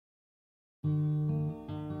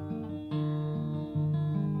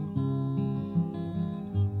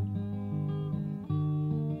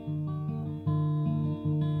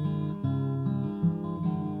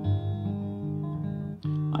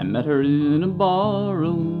met her in a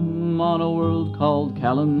barroom on a world called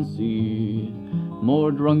Callan C.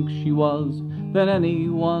 More drunk she was than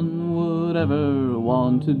anyone would ever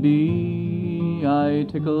want to be. I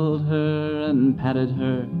tickled her and patted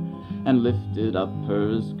her and lifted up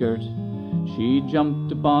her skirt. She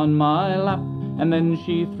jumped upon my lap and then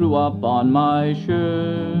she threw up on my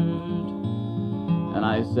shirt. And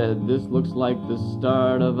I said, this looks like the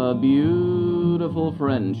start of a beautiful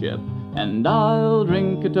friendship, and I'll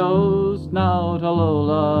drink a toast now to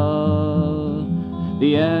Lola,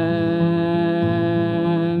 the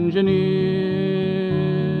engineer.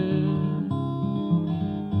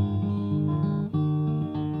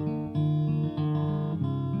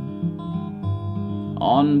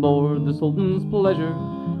 On board the Sultan's pleasure,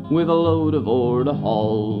 with a load of ore to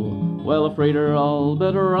haul, well, a freighter all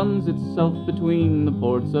but runs itself between the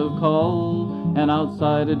ports of call, and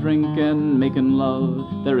outside a drink and making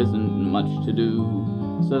love there isn't much to do.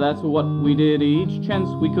 So that's what we did each chance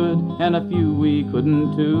we could, and a few we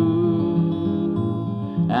couldn't too,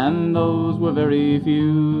 and those were very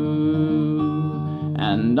few.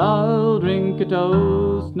 And I'll drink a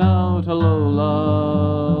toast now to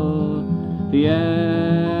Lola, the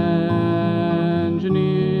engineer.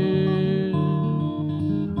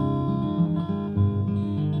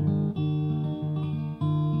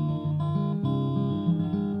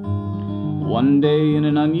 One day in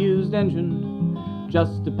an unused engine,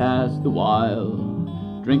 just to pass the while,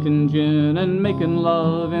 drinking gin and making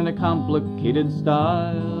love in a complicated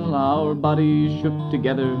style. Our bodies shook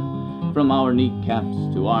together from our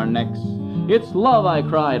kneecaps to our necks. It's love, I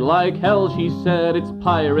cried, like hell, she said, it's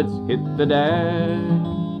pirates, hit the deck.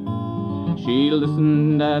 She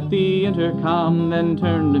listened at the intercom, then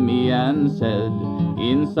turned to me and said,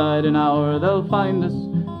 inside an hour they'll find us,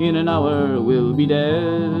 in an hour we'll be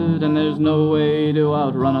dead, and there's no way to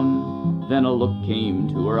outrun 'em. Then a look came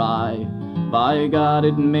to her eye. By God,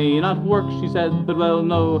 it may not work, she said, but we'll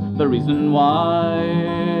know the reason why.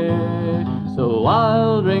 So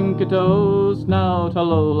I'll drink a toast now to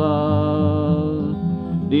Lola,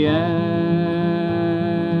 the engineer.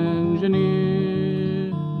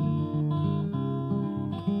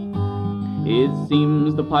 It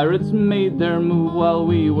seems the pirates made their move while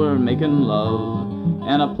we were making love,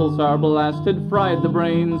 and a pulsar blast had fried the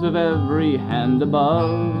brains of every hand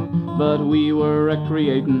above. But we were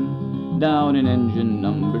recreating down in engine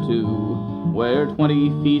number 2, where 20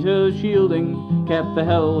 feet of shielding kept the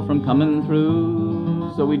hell from coming through.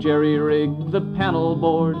 So we jerry-rigged the panel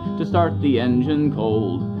board to start the engine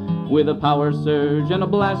cold. With a power surge and a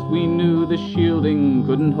blast we knew the shielding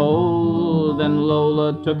couldn't hold. Then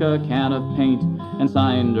Lola took a can of paint and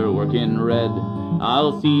signed her work in red.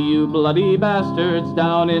 I'll see you bloody bastards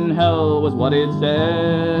down in hell was what it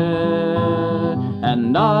said.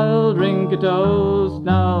 And I'll drink a toast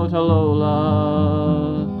now to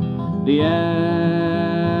Lola, the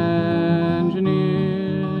engineer.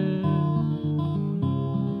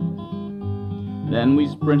 Then we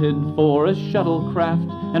sprinted for a shuttlecraft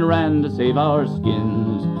and ran to save our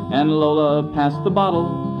skins, and Lola passed the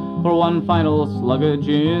bottle for one final slug of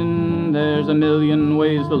gin. There's a million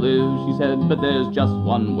ways to live, she said, but there's just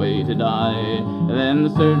one way to die. Then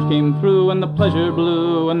the surge came through and the pleasure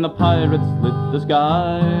blew and the pirates lit the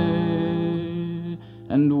sky.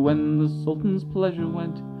 And when the Sultan's pleasure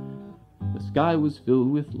went, the sky was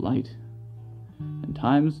filled with light, and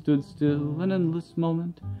time stood still, an endless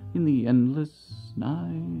moment in the endless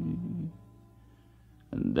night.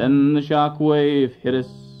 And then the shock wave hit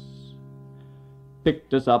us,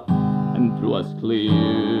 picked us up and threw us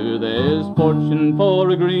clear. There's fortune for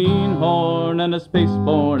a greenhorn and a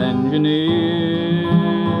spaceborne engineer.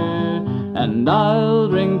 And I'll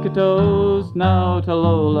drink a toast now to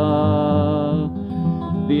Lola,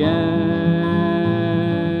 the engineer.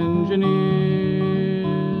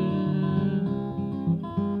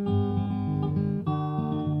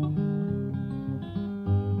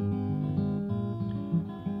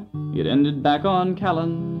 It ended back on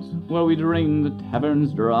Callan's, where we drained the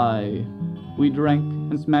taverns dry. We drank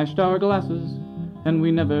and smashed our glasses, and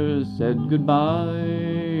we never said goodbye.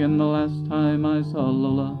 And the last time I saw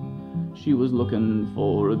Lola, she was looking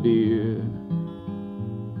for a beer.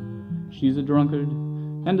 She's a drunkard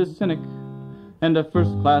and a cynic and a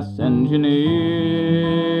first-class engineer.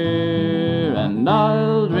 And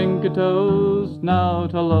I'll drink a toast now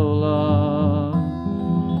to Lola,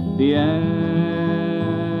 the engineer.